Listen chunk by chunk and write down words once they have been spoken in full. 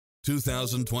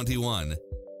2021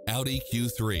 Audi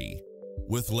Q3.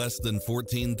 With less than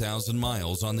 14,000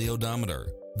 miles on the odometer,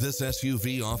 this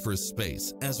SUV offers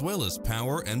space as well as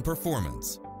power and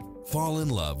performance. Fall in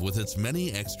love with its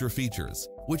many extra features,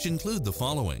 which include the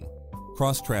following: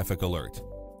 cross-traffic alert,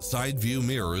 side view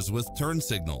mirrors with turn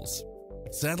signals,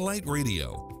 satellite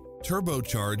radio,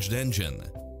 turbocharged engine,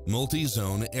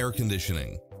 multi-zone air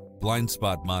conditioning, blind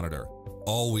spot monitor,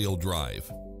 all-wheel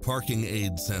drive, parking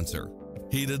aid sensor,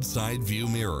 heated side view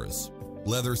mirrors,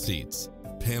 leather seats,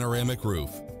 panoramic roof,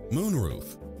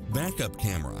 moonroof, backup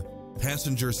camera,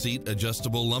 passenger seat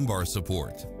adjustable lumbar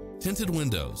support, tinted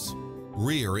windows,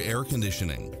 rear air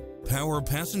conditioning, power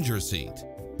passenger seat,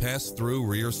 pass-through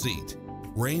rear seat,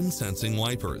 rain sensing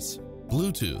wipers,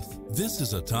 Bluetooth. This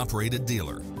is a top-rated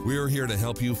dealer. We're here to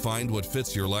help you find what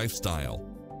fits your lifestyle.